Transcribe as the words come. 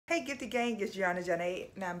Hey Gifted Gang, it's Zhané.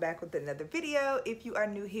 Now I'm back with another video. If you are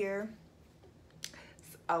new here,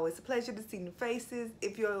 it's always a pleasure to see new faces.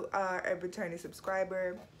 If you are a returning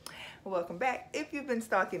subscriber, welcome back. If you've been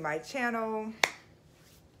stalking my channel,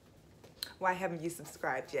 why haven't you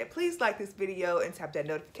subscribed yet? Please like this video and tap that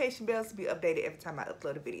notification bell to be updated every time I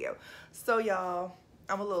upload a video. So y'all,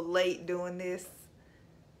 I'm a little late doing this.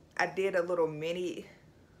 I did a little mini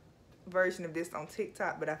version of this on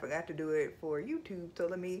TikTok, but I forgot to do it for YouTube, so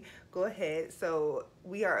let me go ahead. So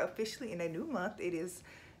we are officially in a new month. It is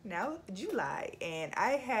now July, and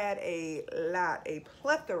I had a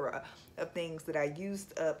plethora of things that I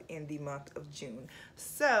used up in the month of June.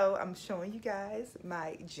 So I'm showing you guys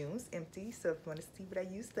my June's empty. So if you want to see what I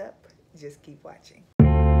used up, just keep watching.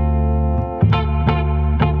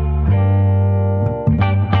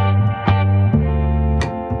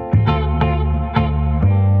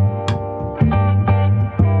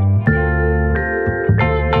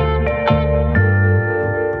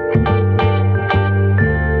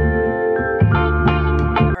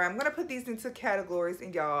 Into categories,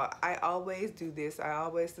 and y'all, I always do this. I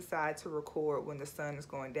always decide to record when the sun is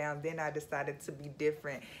going down. Then I decided to be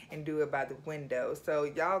different and do it by the window. So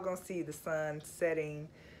y'all gonna see the sun setting,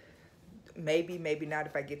 maybe not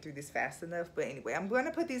if I get through this fast enough. But anyway, I'm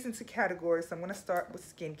gonna put these into categories. So I'm gonna start with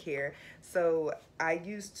skincare. So I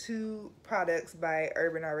use two products by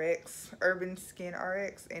Urban Skin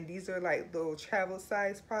RX, and these are like little travel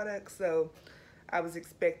size products. So I was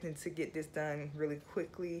expecting to get this done really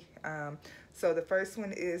quickly. So the first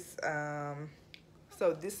one is,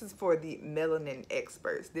 so this is for the melanin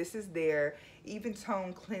experts. This is their Even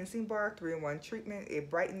Tone Cleansing Bar 3-in-1 treatment. It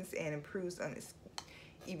brightens and improves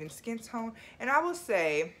uneven skin tone. And I will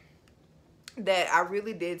say that I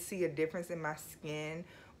really did see a difference in my skin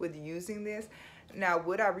with using this. Now,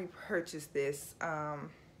 would I repurchase this?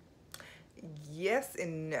 Yes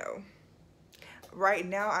and no. Right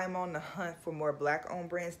now, I'm on the hunt for more black-owned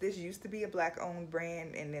brands. This used to be a black-owned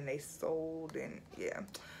brand, and then they sold, and yeah,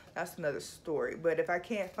 that's another story. But if I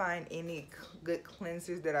can't find any good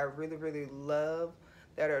cleansers that I really love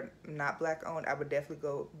that are not black-owned, I would definitely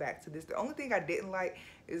go back to this. The only thing I didn't like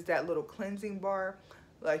is that little cleansing bar.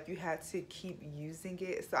 Like, you had to keep using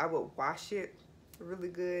it, so I would wash it really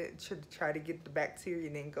good to try to get the bacteria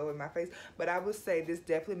and then go in my face. But I would say this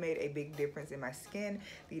definitely made a big difference in my skin.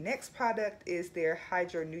 The next product is their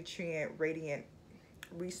Hydro Nutrient Radiant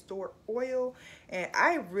Restore Oil, and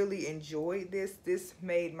I really enjoyed this. This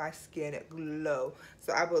made my skin glow.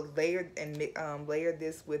 So I would layer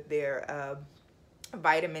this with their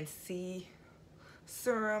vitamin C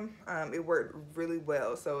serum. It worked really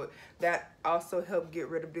well, so that also helped get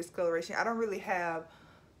rid of discoloration. I don't really have,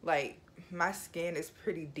 like, my skin is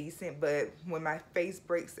pretty decent, but when my face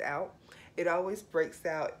breaks out, it always breaks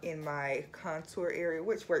out in my contour area,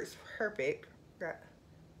 which works perfect. Got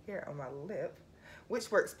hair on my lip,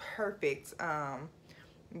 which works perfect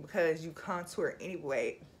because you contour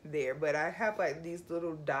anyway there. But I have like these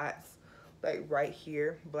little dots like right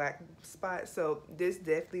here, black spots. So this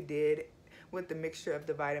definitely did, with the mixture of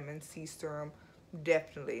the vitamin C serum,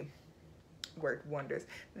 definitely worked wonders.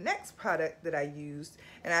 The next product that I used,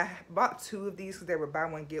 and I bought two of these because they were buy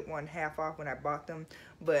one get one half off when I bought them,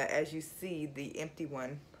 but as you see, the empty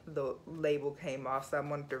one, the label came off, so I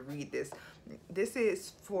wanted to read this. This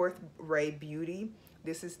is Fourth Ray Beauty.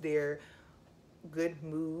 This is their Good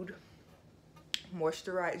Mood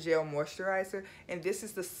gel moisturizer, and this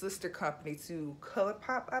is the sister company to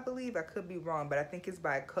ColourPop, I believe. I could be wrong, but I think it's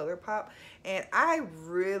by ColourPop, and I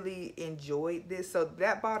really enjoyed this. So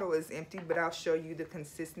that bottle is empty, but I'll show you the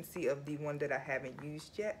consistency of the one that I haven't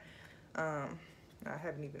used yet. I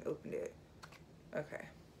haven't even opened it. Okay,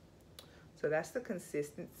 so that's the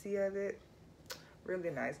consistency of it. Really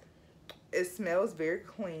nice. It smells very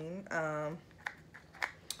clean.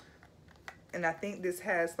 And I think this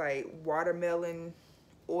has like watermelon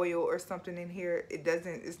oil or something in here. It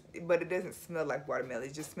doesn't, but it doesn't smell like watermelon.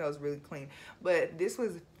 It just smells really clean. But this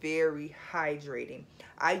was very hydrating.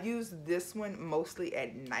 I use this one mostly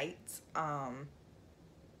at night,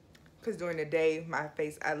 because during the day,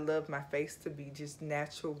 I love my face to be just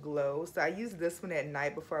natural glow. So I use this one at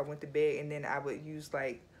night before I went to bed, and then I would use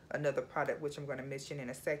like another product, which I'm going to mention in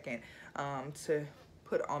a second, to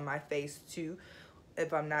put on my face too,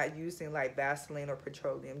 if I'm not using like Vaseline or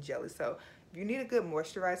petroleum jelly. So if you need a good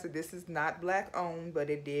moisturizer, this is not black owned, but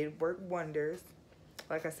it did work wonders.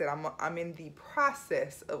 Like I said, I'm in the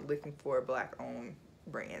process of looking for black owned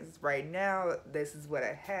brands. Right now, this is what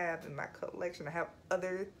I have in my collection. I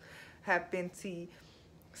have Fenty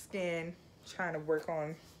Skin, trying to work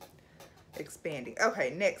on expanding.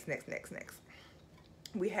 Okay, next.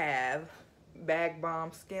 We have Bag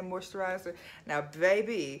Balm Skin Moisturizer. Now,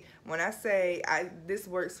 baby, when I say this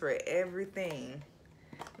works for everything,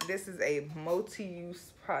 this is a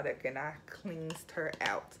multi-use product and I cleansed her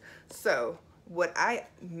out. So what I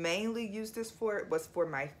mainly used this for was for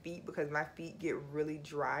my feet because my feet get really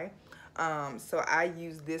dry. So I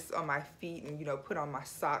use this on my feet and, you know, put on my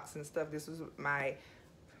socks and stuff. This was my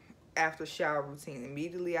after shower routine.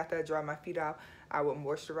 Immediately after I dry my feet off, I would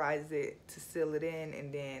moisturize it to seal it in,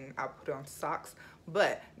 and then I'll put on socks.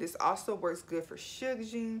 But this also works good for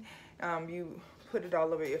shugging. You put it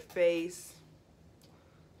all over your face,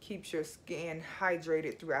 keeps your skin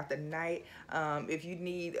hydrated throughout the night. If you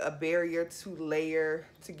need a barrier to layer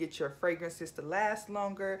to get your fragrances to last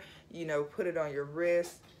longer, you know, put it on your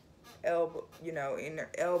wrist, elbow, you know, in your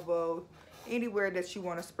elbow, anywhere that you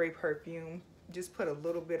want to spray perfume. Just put a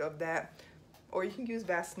little bit of that, or you can use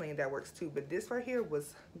Vaseline, that works too. But this right here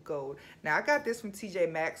was gold. Now I got this from TJ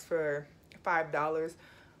Maxx for $5.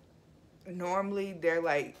 Normally they're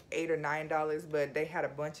like $8 or $9, but they had a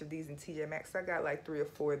bunch of these in TJ Maxx. So I got like 3 or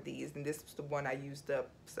 4 of these, and this was the one I used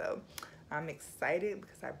up. So I'm excited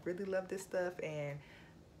because I really love this stuff, and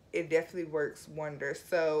it definitely works wonders.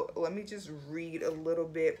 So let me just read a little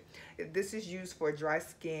bit. This is used for dry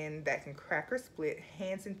skin that can crack or split,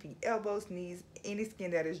 hands and feet, elbows, knees, any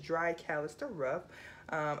skin that is dry, calloused, or rough.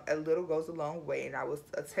 A little goes a long way, and I was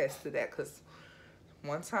attest to that because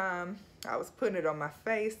one time I was putting it on my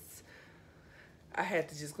face. I had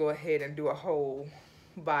to just go ahead and do a whole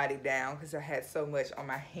body down because I had so much on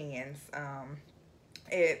my hands.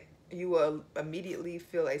 You will immediately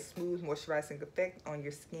feel a smooth, moisturizing effect on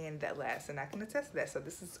your skin that lasts, and I can attest to that. So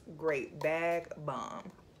this is great. Bag Balm.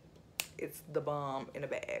 It's the bomb in a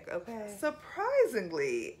bag, okay?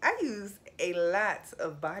 Surprisingly, I use a lot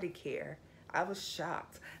of body care. I was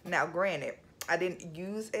shocked. Now, granted, I didn't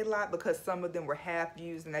use a lot because some of them were half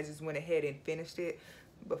used, and I just went ahead and finished it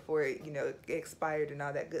before it, you know, expired and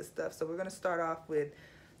all that good stuff. So we're gonna start off with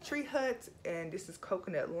Tree Hut, and this is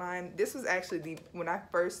coconut lime. This was actually when I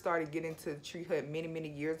first started getting to Tree Hut many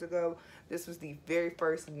years ago, this was the very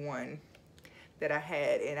first one that I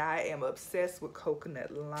had, and I am obsessed with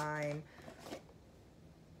coconut lime.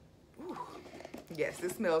 Ooh. Yes,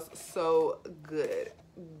 this smells so good.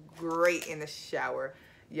 Great in the shower.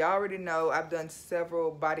 Y'all already know I've done several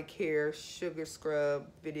body care sugar scrub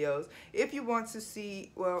videos. If you want to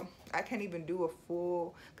see, well, I can't even do a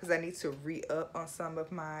full because I need to re-up on some of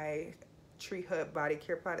my Tree Hut body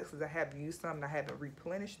care products because I have used some and I haven't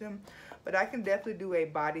replenished them. But I can definitely do a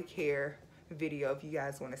body care video if you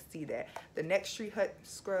guys want to see that. The next Tree Hut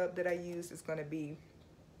scrub that I use is going to be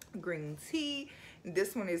green tea.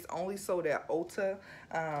 This one is only sold at Ulta,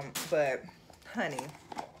 but honey,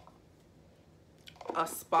 a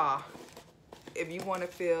spa. If you want to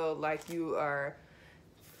feel like you are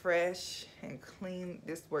fresh and clean,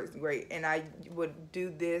 this works great. And I would do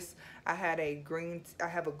this. I have a green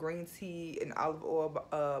tea and olive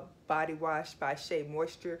oil body wash by Shea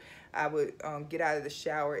Moisture. I would get out of the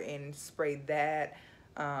shower and spray that.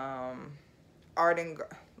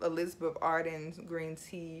 Elizabeth Arden's green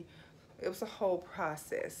tea. It was a whole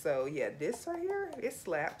process. So yeah, this right here, it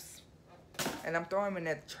slaps. And I'm throwing them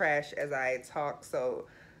in the trash as I talk so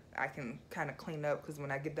I can kind of clean up, because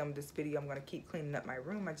when I get done with this video, I'm going to keep cleaning up my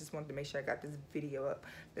room. I just wanted to make sure I got this video up.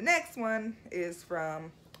 The next one is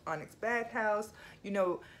from Onyx Bathhouse. You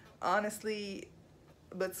know, honestly,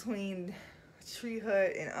 between Tree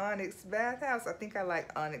Hut and Onyx Bathhouse, I think I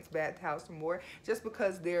like Onyx Bathhouse more just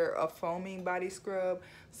because they're a foaming body scrub.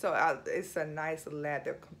 So it's a nice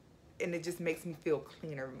lather, and it just makes me feel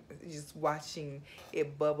cleaner just watching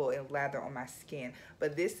it bubble and lather on my skin.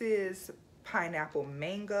 But this is pineapple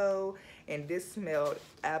mango, and this smelled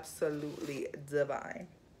absolutely divine.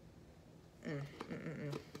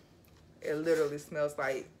 It literally smells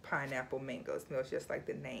like pineapple mango. It smells just like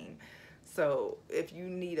the name. So if you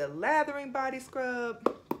need a lathering body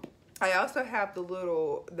scrub, I also have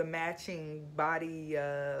the matching body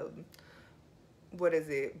what is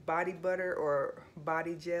it, body butter or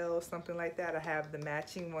body gel, something like that. I have the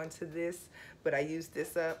matching one to this, but I use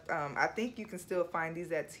this up. I think you can still find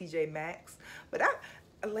these at TJ Maxx, but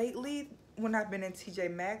lately when I've been in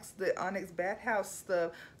TJ Maxx, the Onyx Bathhouse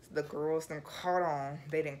stuff, the girls done caught on.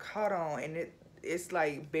 They done caught on, and it's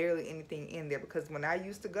like barely anything in there, because when I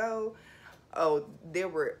used to go, oh, there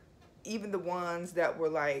were even the ones that were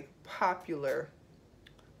like popular,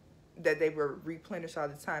 that they were replenished all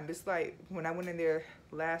the time. It's like when I went in there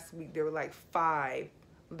last week, there were like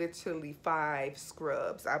literally five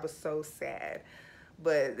scrubs. I was so sad,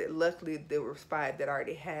 but luckily there were 5 that I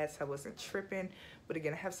already had, so I wasn't tripping. But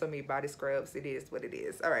again, I have so many body scrubs. It is what it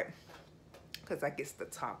is. All right, because I gets to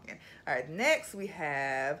talking. All right, next we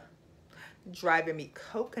have Driving Me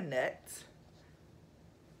Coconut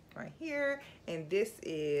right here, and this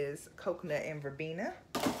is coconut and verbena.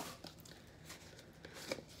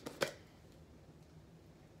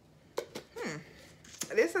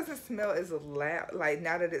 This doesn't smell as loud, like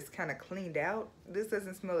now that it's kind of cleaned out, this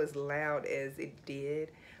doesn't smell as loud as it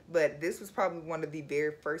did. But this was probably one of the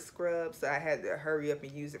very first scrubs, so I had to hurry up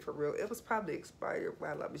and use it for real. It was probably expired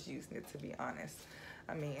while I was using it, to be honest.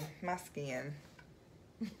 I mean, my skin,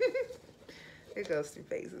 it goes through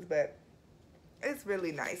phases, but it's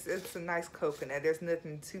really nice. It's a nice coconut. There's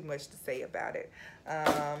nothing too much to say about it.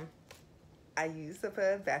 I use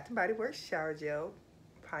the Bath & Body Works shower gel,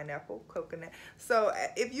 pineapple, coconut. So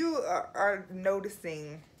if you are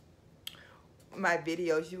noticing my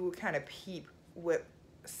videos, you will kind of peep what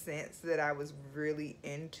scents that I was really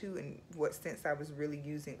into and what scents I was really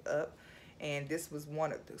using up, and this was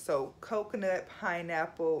one of them. So coconut,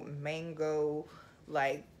 pineapple, mango,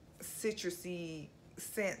 like citrusy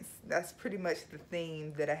scents. That's pretty much the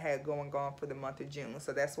theme that I had going on for the month of June.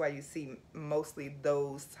 So that's why you see mostly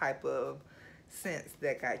those type of scents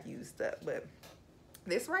that got used up. But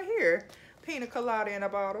this right here, pina colada in a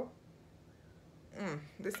bottle.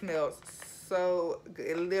 This smells so good.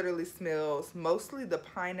 It literally smells mostly the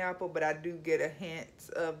pineapple, but I do get a hint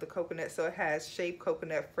of the coconut. So it has shaved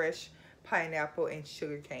coconut, fresh pineapple, and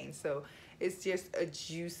sugar cane. So it's just a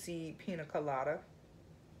juicy pina colada.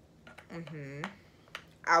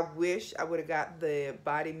 I wish I would have got the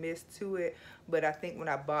body mist to it, but I think when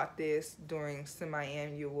I bought this during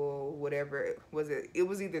semi-annual, whatever it was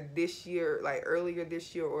either this year, like earlier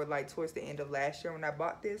this year, or like towards the end of last year when I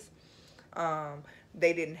bought this,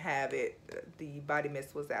 they didn't have it. The body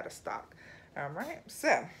mist was out of stock. All right,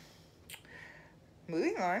 so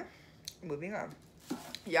moving on.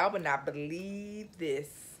 Y'all would not believe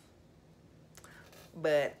this,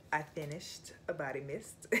 but I finished a body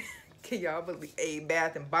mist. Can y'all believe a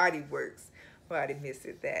Bath & Body Works body mist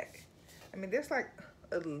at that? I mean, there's like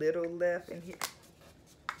a little left in here,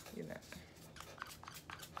 you know.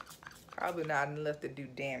 Probably not enough to do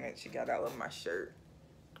damage. You got all over my shirt.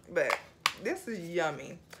 But this is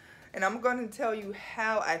yummy. And I'm going to tell you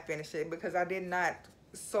how I finished it, because I did not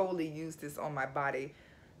solely use this on my body.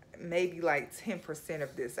 Maybe like 10%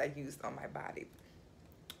 of this I used on my body.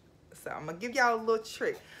 So I'm going to give y'all a little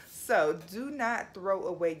trick. So do not throw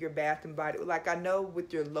away your Bath & Body. Like I know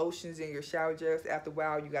with your lotions and your shower gels, after a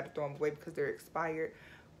while you got to throw them away because they're expired.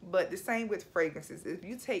 But the same with fragrances. If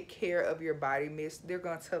you take care of your body mist, they're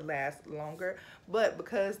going to last longer. But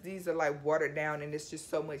because these are like watered down and it's just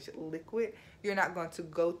so much liquid, you're not going to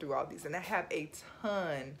go through all these. And I have a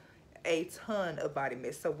ton of body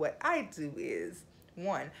mist. So what I do is,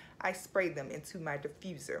 one, I spray them into my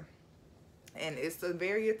diffuser. And it's a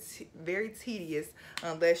very tedious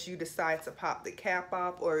unless you decide to pop the cap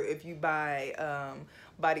off, or if you buy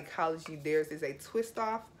Bodycology, theirs is a twist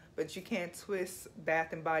off, but you can't twist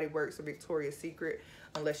Bath & Body Works or Victoria's Secret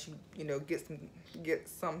unless you know get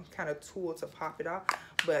some kind of tool to pop it off.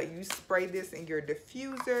 But you spray this in your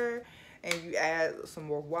diffuser and you add some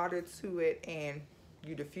more water to it and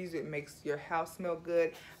you diffuse it, makes your house smell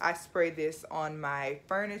good. I spray this on my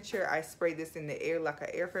furniture. I spray this in the air like an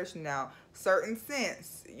air freshener. Now, certain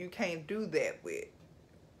scents you can't do that with.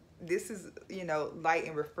 This is, you know, light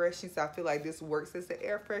and refreshing, so I feel like this works as an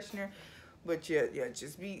air freshener. But yeah,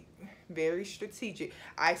 just be very strategic.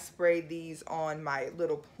 I spray these on my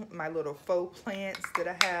little faux plants that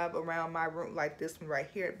I have around my room, like this one right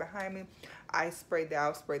here behind me. I'll spray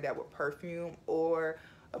that with perfume or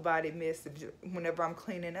a body mist whenever I'm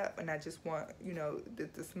cleaning up and I just want, you know,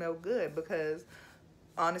 to smell good, because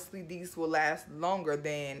honestly these will last longer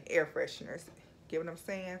than air fresheners. Get what I'm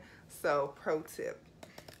saying? So pro tip.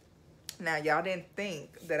 Now y'all didn't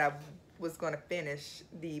think that I was going to finish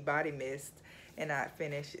the body mist and not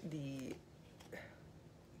finish the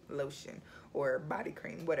lotion or body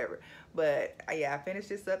cream, whatever, but yeah, I finished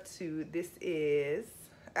this up too. This is,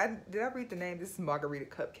 did I read the name? This is Margarita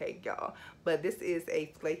Cupcake, y'all. But this is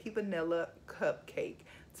a flaky vanilla cupcake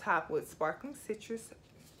topped with sparkling citrus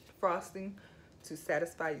frosting to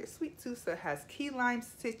satisfy your sweet tooth. So it has key lime,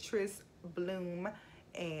 citrus, bloom,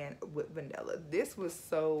 and with vanilla. This was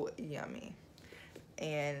so yummy.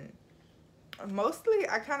 And mostly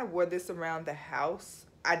I kind of wore this around the house.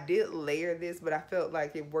 I did layer this, but I felt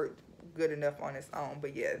like it worked good enough on its own.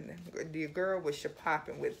 But yeah, the girl was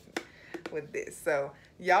popping with this. So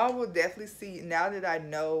y'all will definitely see, now that I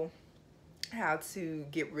know how to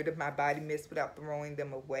get rid of my body mist without throwing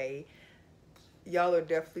them away, y'all will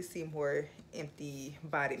definitely see more empty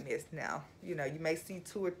body mist now. You know, you may see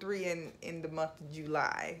 2 or 3 in the month of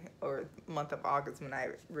July or month of August when I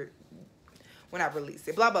release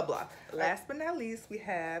it. Blah blah blah. Last but not least, we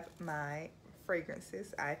have my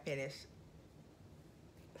fragrances. I finished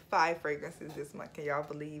 5 fragrances this month. Can y'all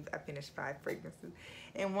believe I finished 5 fragrances?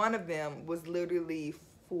 And one of them was literally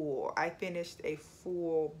full. I finished a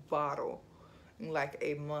full bottle in like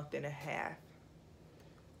a month and a half.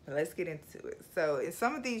 Let's get into it. So, and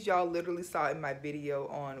some of these y'all literally saw in my video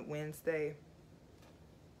on Wednesday.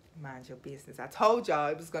 Mind your business. I told y'all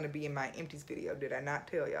it was going to be in my empties video. Did I not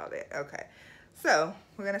tell y'all that? Okay. So,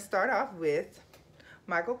 we're going to start off with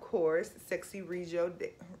Michael Kors Sexy Rio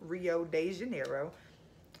de Janeiro.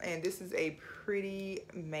 And this is a pretty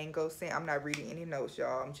mango scent. I'm not reading any notes,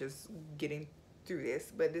 y'all. I'm just getting through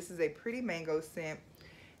this. But this is a pretty mango scent.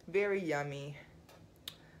 Very yummy.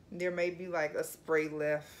 There may be like a spray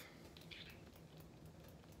left.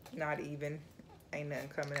 Not even. Ain't nothing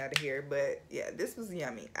coming out of here. But yeah, this was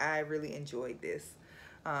yummy. I really enjoyed this.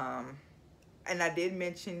 And I did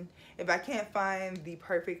mention, if I can't find the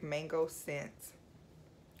perfect mango scent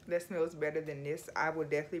that smells better than this, I will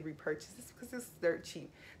definitely repurchase this because it's dirt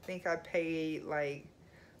cheap. I think I paid like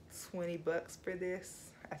 20 bucks for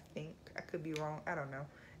this. I think. I could be wrong. I don't know.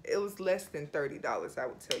 It was less than $30, I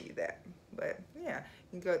would tell you that. But yeah,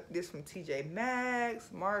 you got this from TJ Maxx,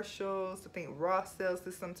 Marshalls. I think Ross sells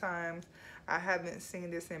this sometimes. I haven't seen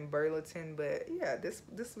this in Burlington, but yeah, this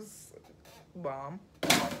was bomb.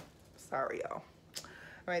 Sorry, y'all. All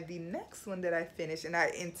right, the next one that I finished, and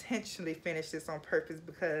I intentionally finished this on purpose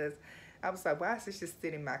because I was like, why is this just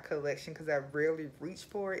sitting in my collection? Because I rarely reach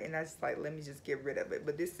for it, and I just like, let me just get rid of it.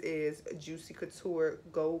 But this is Juicy Couture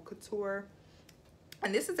Gold Couture.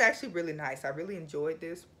 And this is actually really nice. I really enjoyed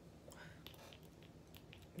this.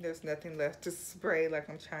 There's nothing left to spray like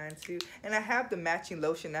I'm trying to. And I have the matching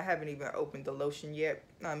lotion. I haven't even opened the lotion yet.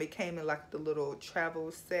 It came in like the little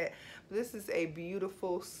travel set. This is a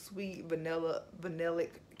beautiful, sweet vanillic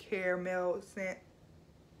caramel scent.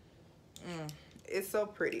 It's so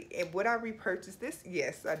pretty. And would I repurchase this?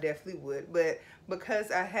 Yes, I definitely would. But because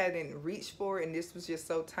I hadn't reached for it and this was just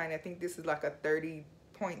so tiny, I think this is like a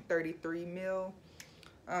 30.33 mil.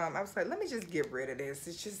 I was like, let me just get rid of this.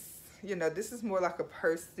 It's just, you know, this is more like a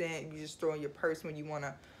purse scent. You just throw in your purse when you want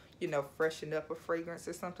to, you know, freshen up a fragrance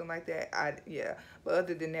or something like that. Yeah. But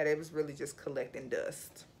other than that, it was really just collecting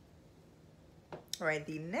dust. All right.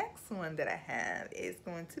 The next one that I have is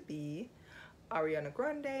going to be Ariana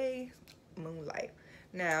Grande Moonlight.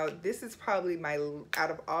 Now, this is probably out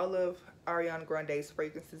of all of Ariana Grande's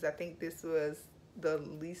fragrances, I think this was the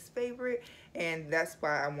least favorite, and that's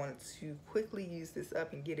why I wanted to quickly use this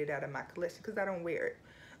up and get it out of my collection because I don't wear it.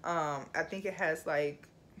 I think it has like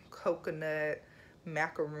coconut,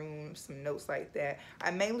 macaroon, some notes like that.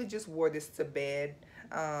 I mainly just wore this to bed,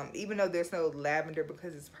 even though there's no lavender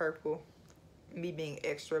because it's purple. Me being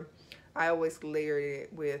extra, I always layered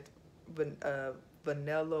it with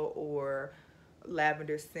vanilla or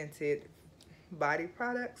lavender scented body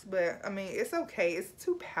products, but I mean, it's okay. It's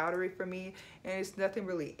too powdery for me, and it's nothing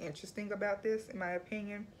really interesting about this in my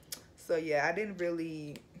opinion. So yeah, I didn't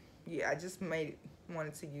really, I just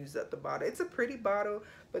wanted to use up the bottle. It's a pretty bottle,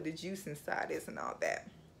 but the juice inside isn't all that.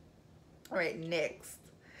 All right, next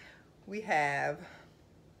we have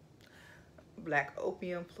Black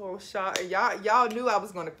Opium Floral Shot. Y'all knew I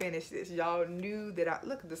was going to finish this. Y'all knew that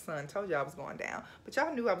look at the sun, told y'all I was going down, but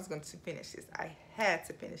y'all knew I was going to finish this. I had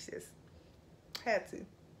to finish this. Had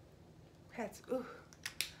to. Ooh.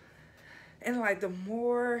 And like the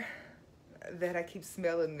more that I keep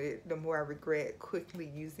smelling it, the more I regret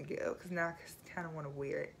quickly using it up, because now I kind of want to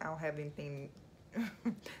wear it. I don't have anything.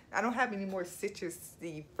 I don't have any more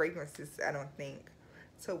citrusy fragrances, I don't think,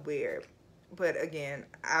 to wear. But again,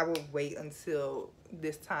 I will wait until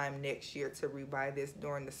this time next year to rebuy this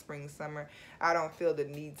during the spring, summer. I don't feel the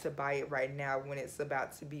need to buy it right now when it's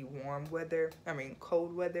about to be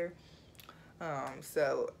cold weather.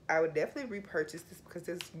 So I would definitely repurchase this because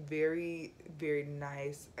it's very, very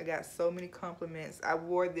nice. I got so many compliments. I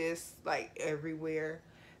wore this like everywhere.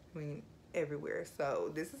 Everywhere.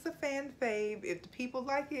 So this is a fan fave. If the people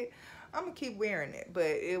like it, I'm gonna keep wearing it. But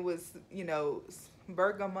it was, you know,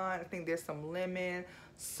 bergamot. I think there's some lemon,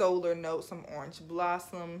 solar notes, some orange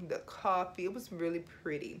blossom, the coffee. It was really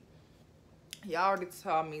pretty. Y'all already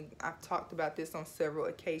told me, I've talked about this on several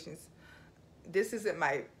occasions. This isn't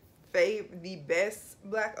my the best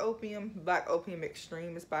Black Opium. Black Opium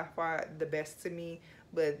Extreme is by far the best to me,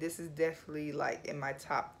 but this is definitely like in my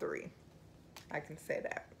top 3. I can say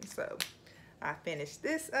that. So I finished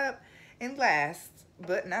this up, and last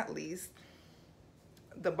but not least,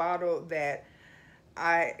 the bottle that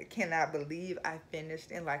I cannot believe I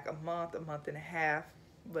finished in like a month and a half.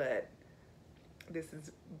 But this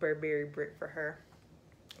is Burberry brick for her.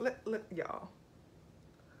 Look, y'all.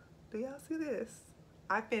 Do y'all see this?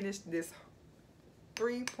 I finished this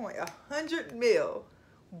 3.100 ml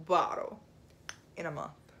bottle in a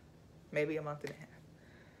month. Maybe a month and a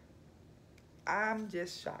half. I'm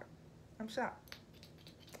just shocked. I'm shocked.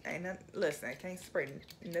 Ain't nothing, listen, I can't spray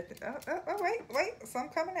nothing. Oh, wait, some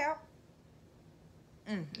coming out.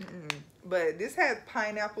 But this has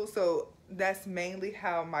pineapple, so that's mainly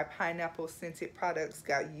how my pineapple scented products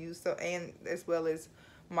got used. So, and as well as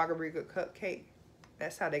margarita cupcake,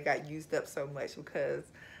 that's how they got used up so much, because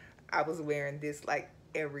I was wearing this like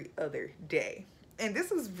every other day. And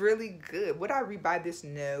this was really good. Would I rebuy this?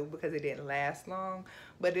 No, because it didn't last long.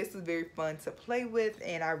 But this was very fun to play with,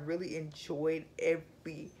 and I really enjoyed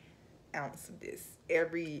every ounce of this,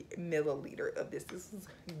 every milliliter of this. This is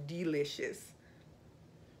delicious.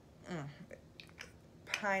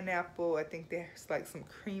 Pineapple, I think there's like some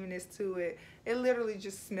creaminess to it. It literally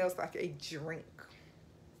just smells like a drink.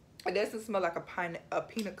 It doesn't smell like a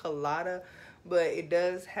pina colada, but it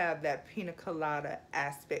does have that pina colada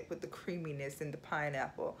aspect with the creaminess and the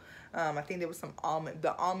pineapple. I think there was some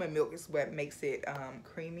the almond milk is what makes it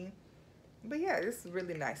creamy. But yeah, this is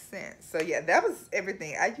really nice scent. So yeah, that was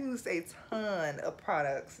everything. I used a ton of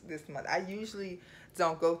products this month. I usually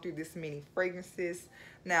don't go through this many fragrances.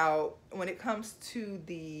 Now, when it comes to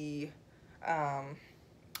the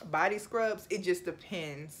body scrubs, it just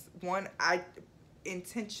depends. One, I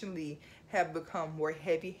intentionally have become more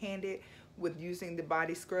heavy-handed with using the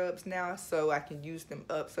body scrubs now, so I can use them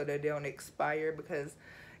up so that they don't expire. Because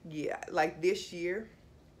yeah, like this year,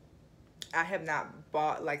 I have not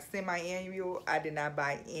bought like semi-annual. I did not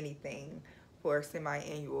buy anything for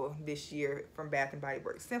semi-annual this year from Bath and Body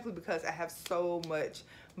Works, simply because I have so much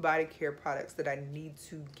body care products that I need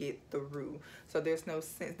to get through. So there's no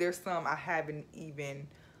sense. There's some I haven't even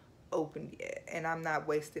opened yet, and I'm not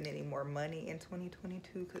wasting any more money in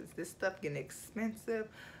 2022 because this stuff getting expensive.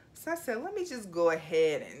 So I said, let me just go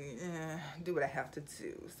ahead and do what I have to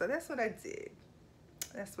do. So that's what I did.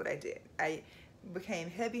 That's what I did. I became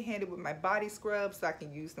heavy-handed with my body scrubs so I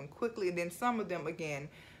can use them quickly. And then some of them, again,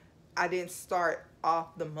 I didn't start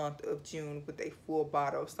off the month of June with a full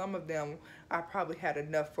bottle. Some of them I probably had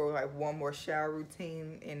enough for like one more shower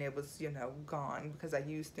routine, and it was, you know, gone because I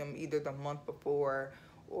used them either the month before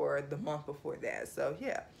or the month before that. So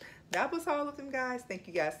yeah, that was all of them, guys. Thank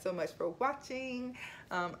you guys so much for watching.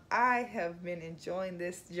 I have been enjoying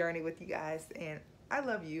this journey with you guys, and I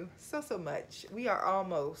love you so much. We are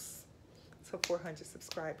almost to 400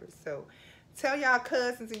 subscribers, so tell y'all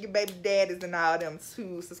cousins and your baby daddies and all them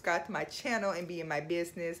to subscribe to my channel and be in my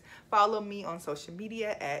business. Follow me on social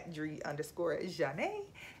media at Dre_Zhané,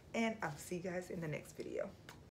 and I'll see you guys in the next video.